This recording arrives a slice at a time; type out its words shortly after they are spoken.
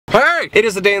Hey! It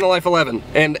is the day in the life 11,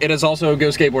 and it is also Go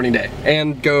Skateboarding Day,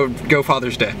 and Go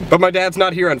Father's Day. But my dad's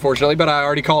not here, unfortunately, but I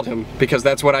already called him, because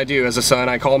that's what I do as a son,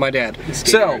 I call my dad. He's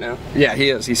skating right now. Yeah, he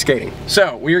is, he's skating.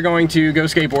 So, we are going to go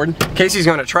skateboard. Casey's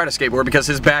going to try to skateboard because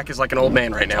his back is like an old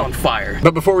man right now. On fire.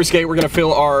 But before we skate, we're going to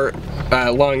fill our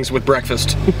lungs with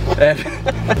breakfast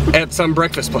at some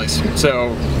breakfast place.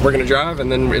 So, we're going to drive,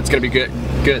 and then it's going to be good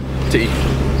to eat.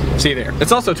 See you there.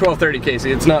 It's also 12:30,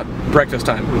 Casey. It's not breakfast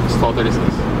time. It's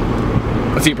 12:36.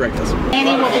 Let's eat breakfast.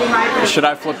 Should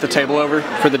I flip the table over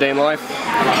for the day in the life?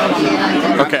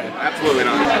 Okay. Absolutely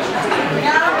not.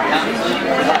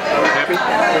 Happy?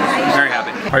 Very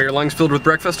happy. Are your lungs filled with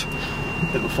breakfast?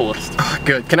 To the fullest.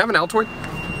 Good. Can I have an Altoid?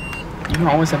 You can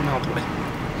always have an Altoid.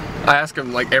 I ask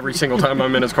him like every single time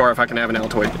I'm in his car if I can have an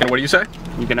Altoid. And what do you say?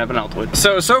 You can have an Altoid.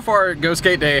 So far, Go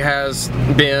Skate Day has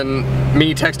been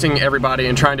me texting everybody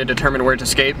and trying to determine where to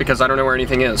skate because I don't know where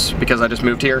anything is because I just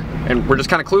moved here and we're just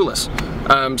kind of clueless.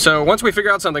 So once we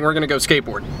figure out something, we're gonna go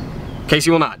skateboard. Casey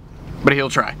will not, but he'll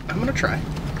try. I'm gonna try.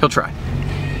 He'll try.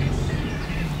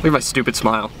 Look at my stupid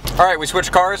smile. All right, we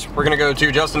switched cars. We're gonna go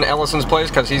to Justin Ellison's place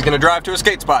because he's gonna drive to a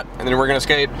skate spot. And then we're gonna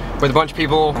skate with a bunch of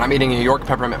people. And I'm eating a York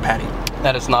peppermint patty.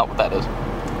 That is not what that is.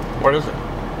 What is it?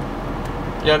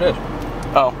 Yeah, it is.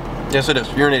 Oh. Yes, it is.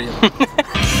 You're an idiot.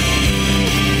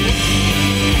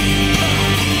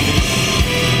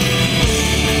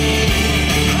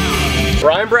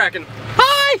 Ryan Bracken.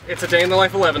 Hi! It's a day in the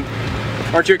life 11.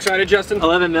 Aren't you excited, Justin?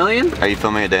 11 million? Are you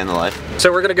filming a day in the life?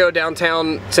 So we're gonna go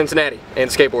downtown Cincinnati and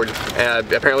skateboard.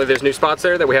 Apparently there's new spots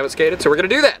there that we haven't skated, so we're gonna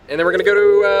do that. And then we're gonna go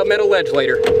to Meadow Ledge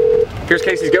later. Here's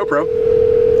Casey's GoPro.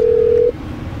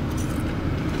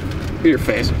 Look at your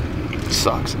face. It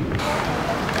sucks.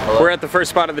 Hello? We're at the first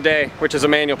spot of the day, which is a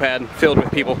manual pad filled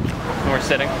with people. And we're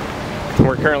sitting.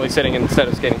 We're currently sitting instead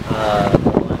of skating.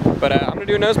 But I'm gonna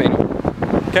do a nose manual.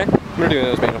 Okay? I'm gonna do a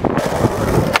nose manual.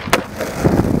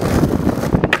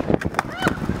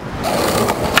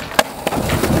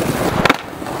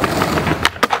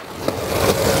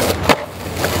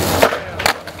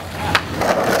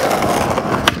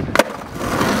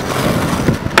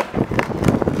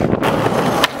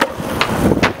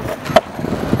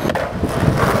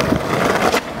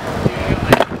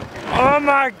 Oh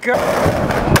my God!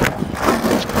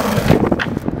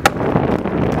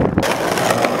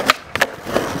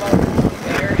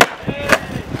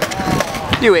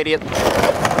 You idiot.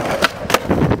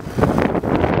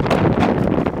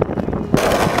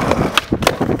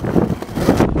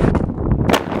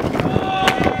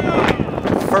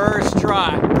 First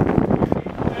try.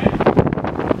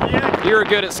 You're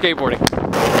good at skateboarding.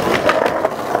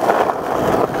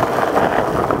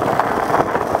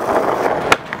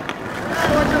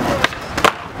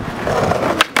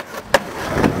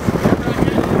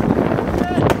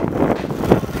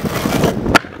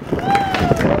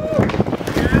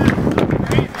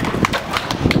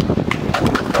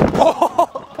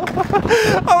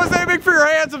 I was aiming for your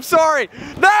hands, I'm sorry.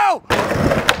 No!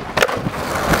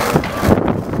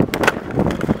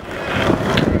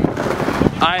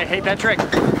 I hate that trick.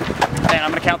 And I'm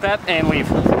gonna count that and leave.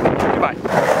 Goodbye.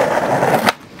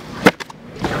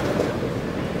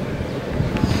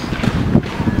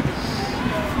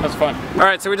 That's fun. All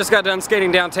right, so we just got done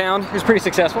skating downtown. It was pretty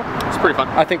successful. It's pretty fun.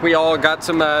 I think we all got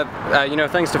some, you know,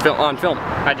 things to film on film.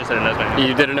 I just did a nose manual.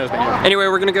 You did a nose manual. Anyway,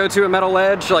 we're gonna go to a Meadow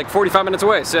Ledge like 45 minutes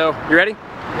away. So, you ready?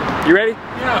 You ready?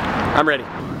 Yeah. I'm ready.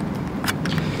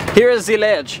 Here is the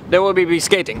ledge that we'll be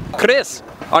skating. Chris,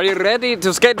 are you ready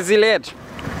to skate the ledge?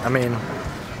 I mean,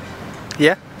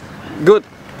 yeah. Good.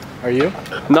 Are you?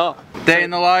 No. Day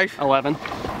in the life? 11.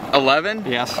 11?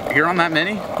 Yes. You're on that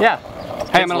many? Yeah.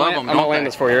 Hey, I'm gonna, love them, I'm gonna don't land they?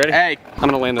 this for you. Ready? Hey. I'm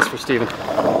gonna land this for Steven.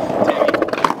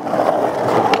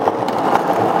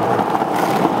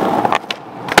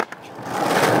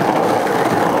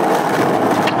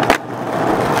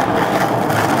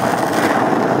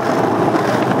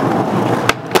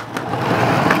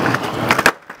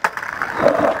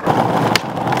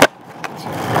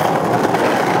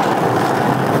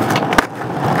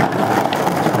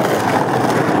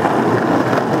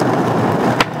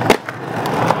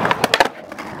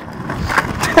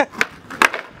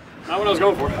 Not what I was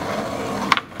going for.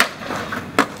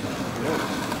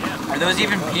 Are those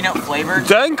even peanut flavored?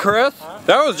 Dang, Chris.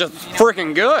 That was just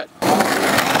freaking good.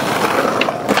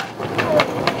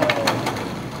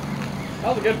 That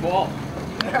was a good ball.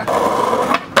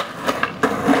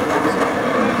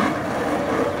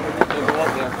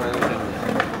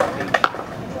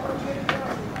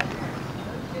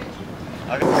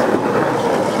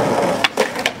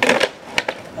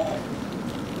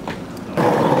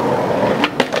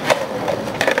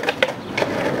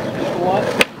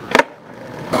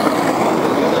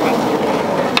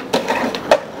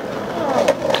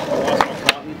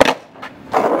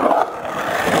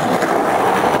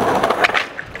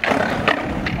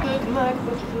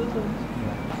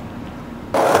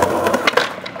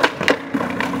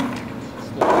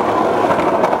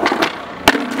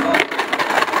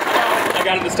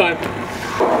 this time.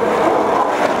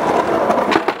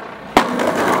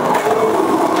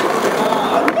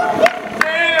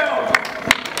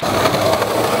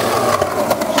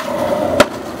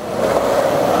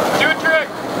 Do a trick.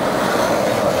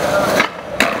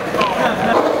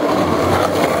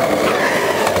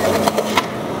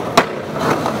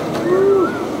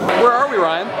 Where are we,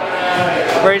 Ryan?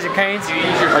 Raising Cane's.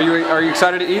 Are you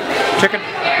excited to eat? Chicken.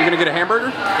 You gonna get a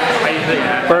hamburger?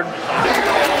 Bird.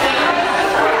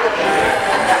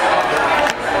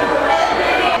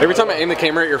 Every time I aim the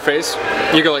camera at your face,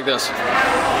 you go like this.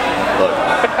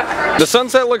 The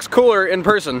sunset looks cooler in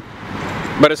person,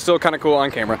 but it's still kind of cool on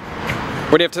camera.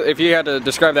 What do you have to, if you had to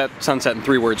describe that sunset in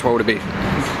 3 words, what would it be?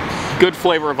 Good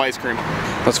flavor of ice cream.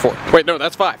 That's 4. Wait, no,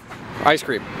 that's 5. Ice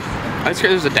cream. Ice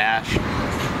cream, there's a dash.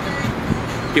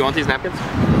 Do you want these napkins?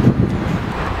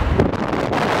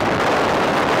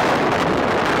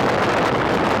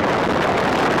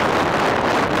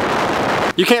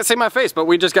 You can't see my face, but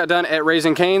we just got done at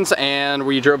Raising Cane's and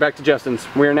we drove back to Justin's.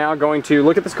 We are now going to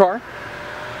look at this car.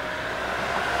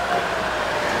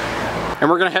 And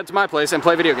we're gonna head to my place and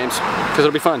play video games, because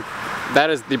it'll be fun.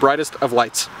 That is the brightest of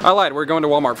lights. I lied, we're going to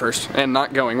Walmart first, and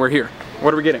not going, we're here.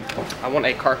 What are we getting? I want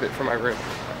a carpet for my room,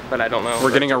 but I don't know.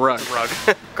 We're getting a rug.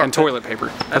 And toilet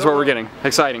paper. That's what we're getting.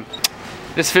 Exciting.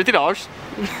 It's $50.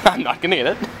 I'm not gonna get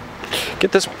it.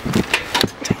 Get this one.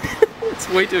 It's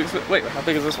way too expensive. Wait, how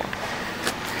big is this one?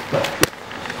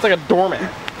 It's like a doormat.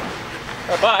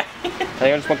 Oh, bye. I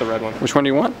think I just want the red one. Which one do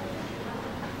you want?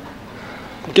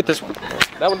 Get this one.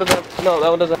 That one doesn't. No, that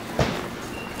one doesn't.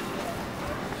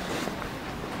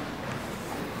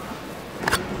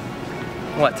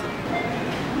 What?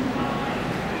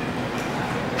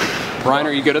 Ryan,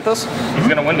 are you good at this? He's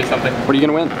gonna win me something. What are you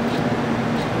gonna win?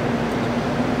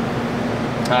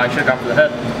 I should have gone for the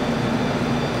head.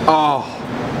 Oh,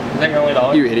 Is that your only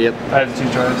dollar? you idiot. I have 2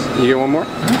 choices. You get one more?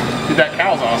 Dude, that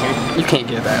cow's awesome. You can't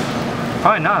get that.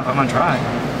 Probably not, but I'm gonna try.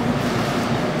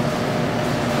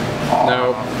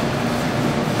 No,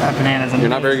 That banana's you're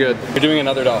not very good. You're doing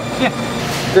another dollar. Yeah.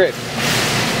 Great.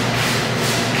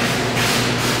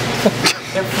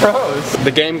 It froze.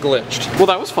 The game glitched. Well,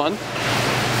 that was fun.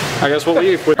 I guess we'll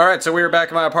leave. All right, so we were back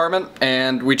in my apartment,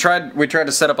 and we tried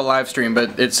to set up a live stream,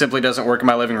 but it simply doesn't work in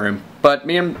my living room. But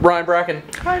me and Ryan Bracken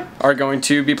are going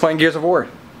to be playing Gears of War,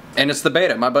 and it's the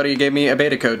beta. My buddy gave me a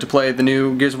beta code to play the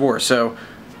new Gears of War, so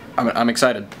I'm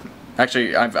excited.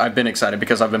 Actually, I've been excited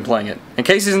because I've been playing it. And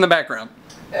Casey's in the background.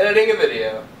 Editing a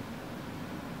video.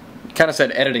 Kind of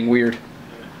said editing weird.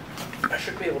 I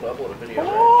should be able to upload a video.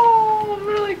 Oh,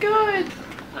 really good.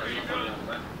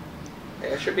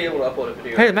 I should be able to upload a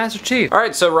video. Hey, the Master Chief. All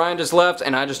right, so Ryan just left,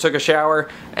 and I just took a shower,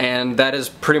 and that is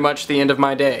pretty much the end of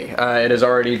my day. It is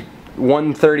already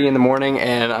 1:30 in the morning,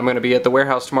 and I'm going to be at the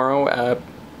warehouse tomorrow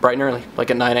bright and early, like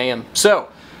at 9 a.m. So,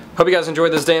 hope you guys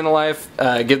enjoyed this day in the life.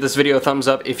 Give this video a thumbs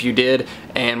up if you did,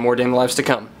 and more day in the lives to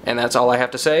come. And that's all I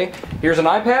have to say. Here's an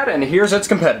iPad, and here's its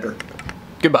competitor.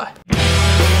 Goodbye.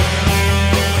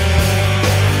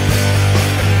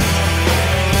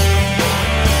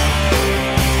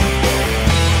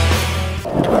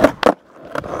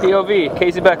 POV,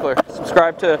 Casey Beckler.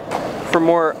 Subscribe for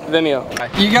more Vimeo.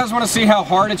 You guys want to see how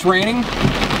hard it's raining?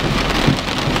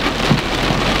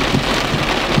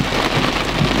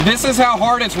 This is how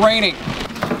hard it's raining.